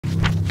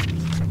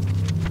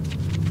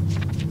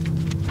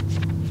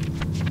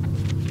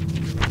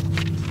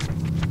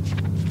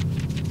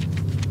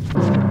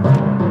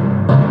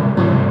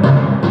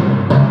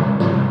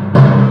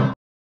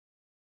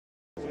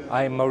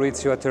I'm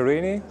Maurizio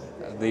Aterini,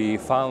 the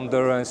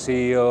founder and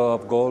CEO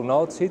of Gold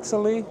Notes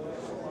Italy.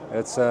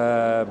 It's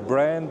a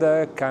brand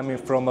coming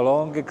from a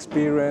long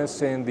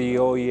experience in the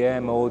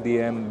OEM,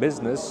 ODM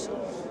business.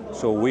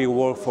 So we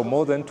work for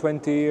more than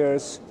 20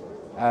 years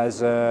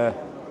as a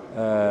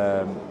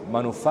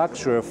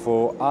manufacturer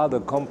for other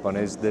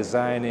companies,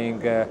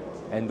 designing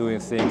and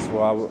doing things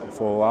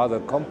for other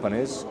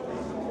companies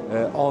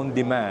on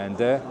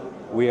demand.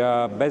 We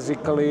are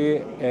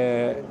basically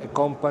a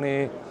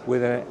company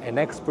with an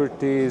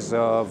expertise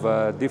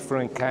of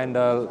different kind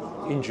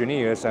of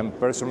engineers. I'm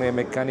personally a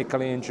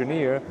mechanical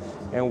engineer,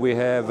 and we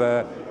have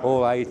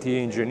all IT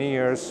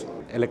engineers,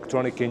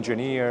 electronic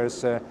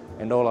engineers,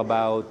 and all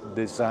about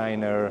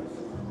designer,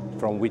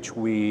 from which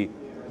we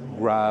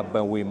grab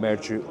and we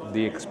merge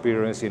the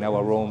experience in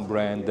our own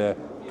brand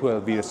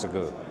 12 years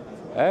ago.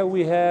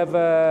 We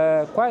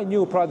have quite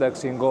new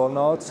products in Gold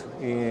Notes.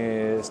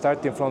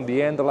 Starting from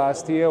the end of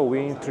last year,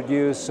 we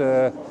introduced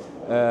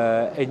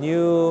a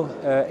new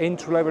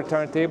entry-level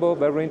turntable,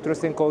 very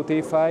interesting, called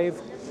T5.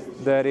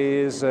 That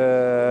is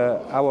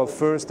our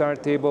first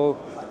turntable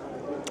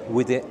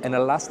with an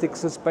elastic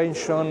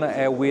suspension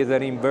with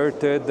an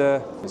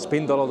inverted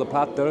spindle of the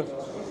platter,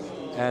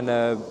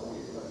 and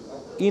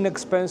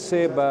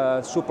inexpensive,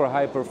 super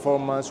high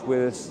performance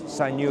with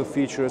some new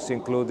features,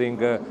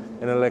 including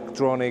an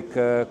electronic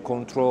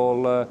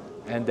control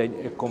and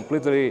a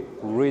completely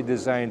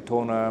redesigned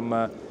tone arm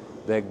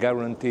that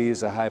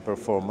guarantees a high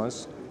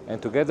performance. And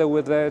together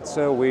with that,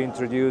 we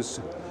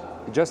introduced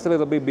just a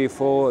little bit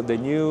before the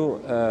new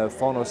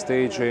phono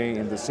stage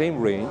in the same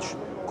range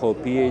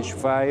called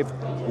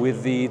PH5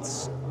 with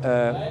its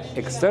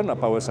external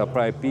power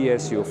supply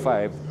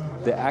PSU5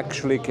 that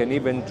actually can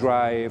even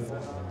drive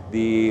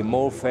the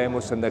more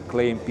famous and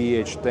acclaimed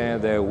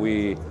PH10 that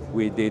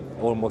we did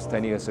almost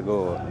 10 years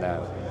ago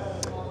now.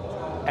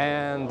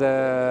 And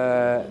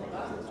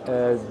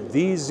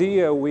this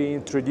year we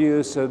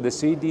introduced the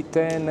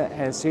CD10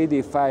 and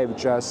CD5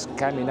 just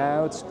coming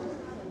out,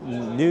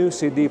 new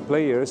CD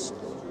players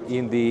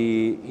in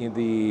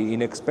the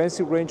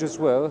inexpensive range as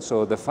well.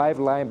 So the 5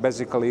 line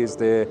basically is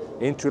the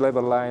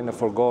entry-level line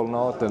for Gold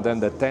Note, and then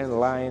the 10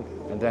 line,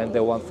 and then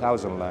the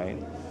 1000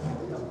 line.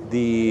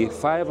 The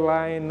 5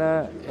 line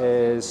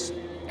is,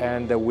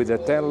 and with the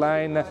 10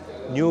 line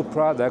new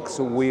products,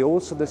 we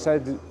also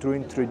decided to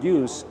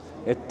introduce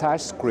a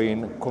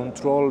touchscreen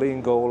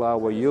controlling all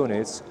our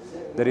units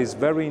that is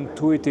very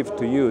intuitive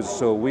to use.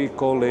 So we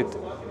call it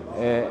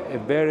a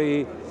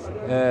very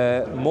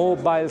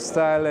mobile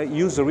style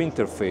user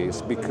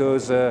interface,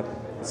 because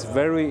it's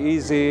very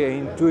easy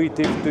and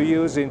intuitive to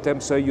use in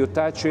terms of you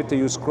touch it,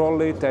 you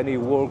scroll it, and it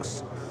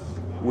works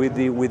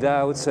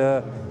without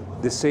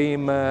the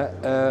same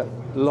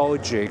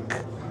logic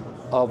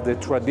of the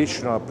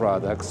traditional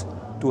products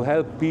to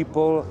help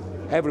people.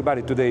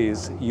 Everybody today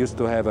is used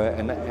to have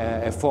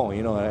a phone,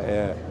 you know,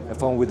 a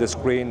phone with a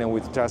screen and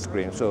with touch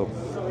screen. So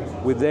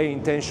with the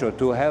intention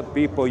to help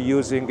people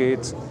using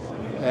it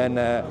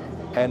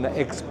and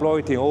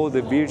exploiting all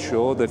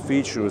the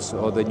features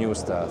of the new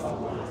stuff.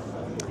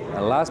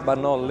 And last but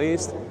not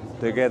least,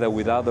 together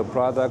with other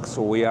products,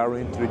 we are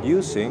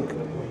introducing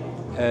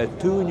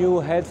 2 new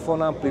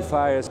headphone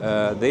amplifiers.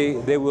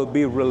 They will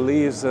be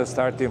released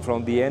starting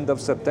from the end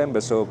of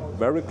September, so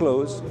very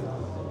close.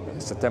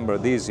 September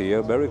this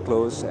year, very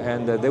close,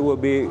 and they will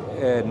be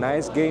a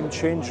nice game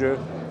changer,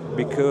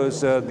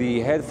 because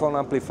the headphone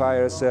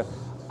amplifiers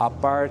are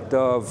part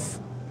of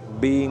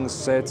being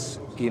set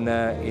in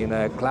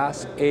a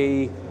Class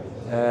A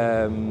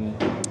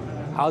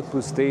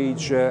output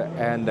stage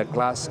and a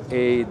Class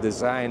A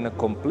design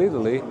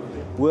completely,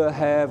 will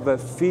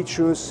have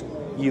features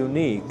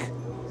unique.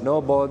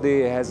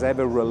 Nobody has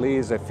ever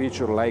released a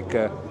feature like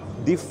a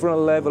different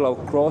level of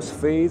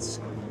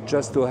crossfades,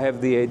 just to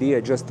have the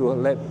idea, just to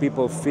let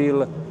people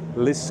feel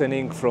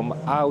listening from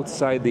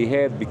outside the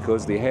head,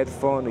 because the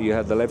headphone, you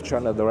have the left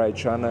channel, the right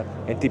channel,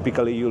 and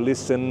typically you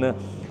listen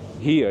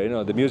here, you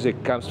know, the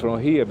music comes from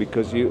here,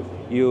 because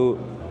you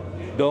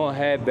don't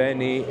have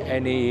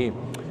any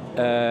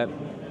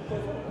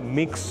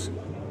mix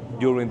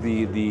during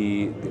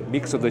the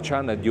mix of the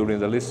channel during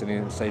the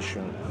listening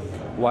session,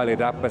 while it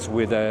happens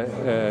with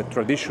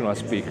traditional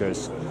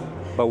speakers.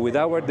 But with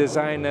our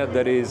design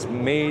that is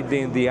made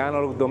in the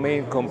analog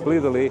domain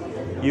completely,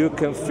 you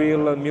can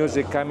feel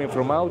music coming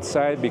from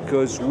outside,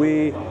 because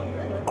we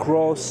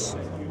cross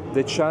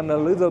the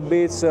channel a little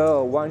bit,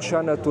 one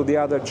channel to the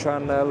other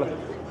channel,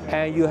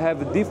 and you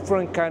have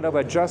different kind of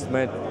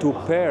adjustment to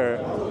pair.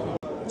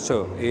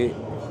 So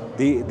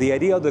the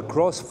idea of the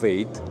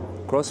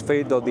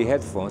crossfade of the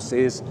headphones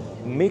is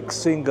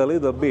mixing a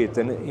little bit,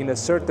 and in a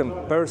certain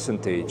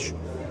percentage,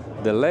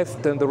 the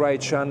left and the right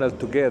channel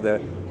together,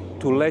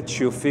 to let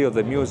you feel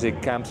the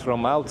music comes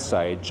from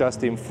outside,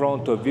 just in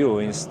front of you,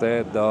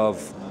 instead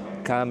of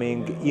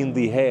coming in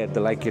the head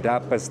like it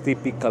happens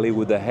typically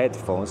with the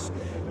headphones,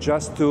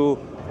 just to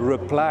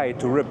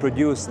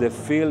reproduce the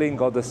feeling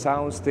of the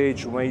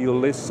soundstage when you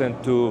listen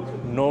to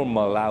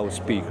normal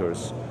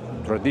loudspeakers,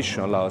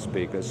 traditional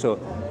loudspeakers. So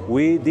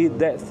We did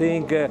that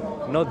thing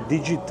not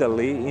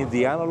digitally in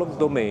the analog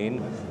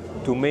domain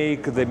to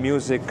make the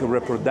music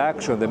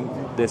reproduction,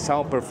 the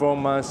sound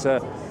performance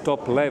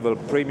top level,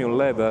 premium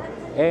level,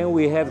 and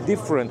we have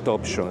different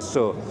options.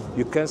 So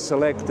you can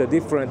select the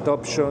different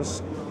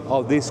options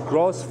of this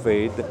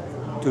crossfade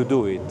to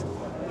do it.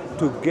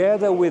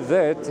 Together with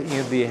that,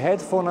 in the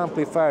headphone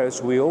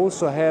amplifiers, we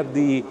also have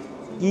the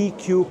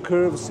EQ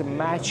curves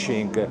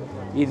matching.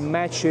 It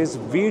matches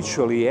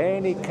virtually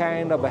any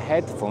kind of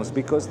headphones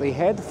because the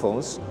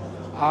headphones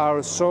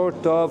are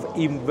sort of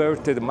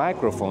inverted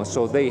microphones,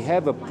 so they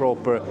have a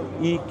proper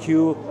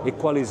EQ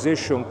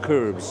equalization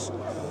curves.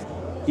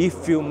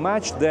 If you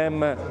match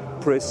them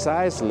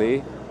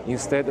precisely,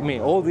 instead,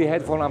 all the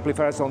headphone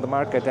amplifiers on the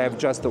market have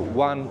just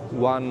one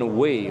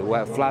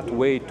flat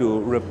way to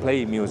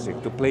replay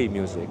music, to play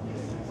music.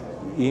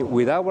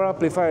 With our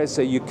amplifiers,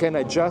 you can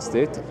adjust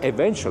it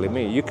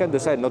eventually. You can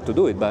decide not to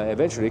do it, but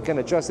eventually you can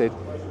adjust it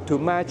to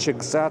match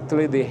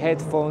exactly the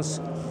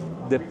headphones.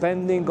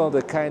 Depending on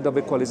the kind of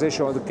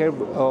equalization of the curve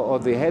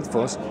of the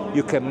headphones,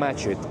 you can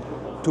match it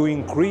to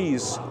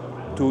increase,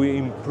 to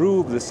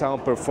improve the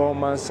sound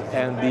performance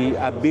and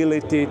the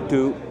ability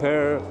to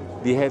pair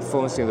the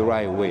headphones in the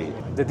right way.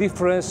 The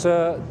difference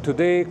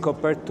today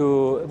compared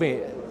to,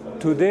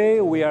 today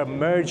we are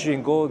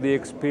merging all the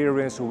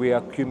experience we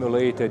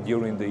accumulated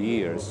during the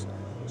years.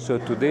 So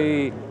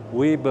today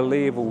we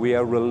believe we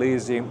are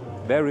releasing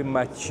very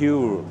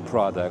mature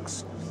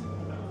products.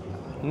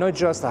 Not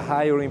just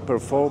higher in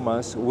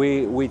performance,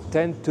 we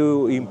tend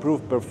to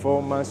improve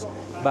performance,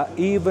 but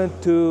even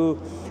to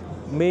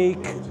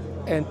make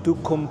and to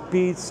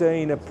compete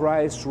in a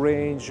price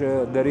range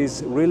that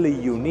is really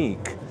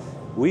unique.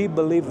 We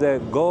believe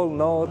that Gold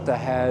Note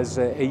has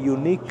a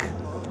unique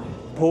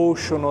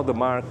portion of the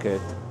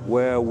market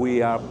where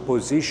we are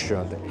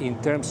positioned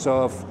in terms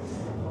of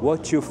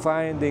what you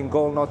find in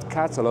Gold Note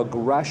catalog.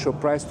 Ratio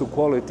price to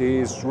quality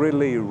is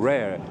really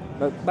rare,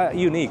 but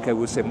unique, I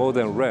would say, more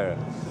than rare.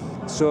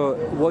 So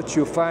what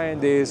you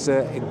find is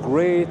a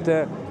great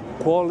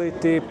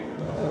quality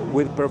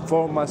with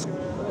performance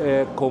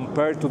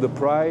compared to the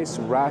price,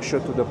 ratio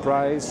to the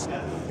price,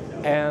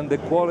 and the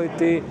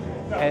quality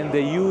and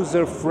the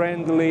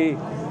user-friendly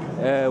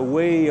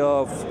way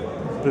of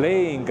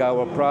playing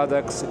our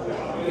products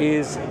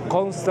is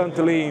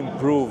constantly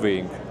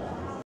improving.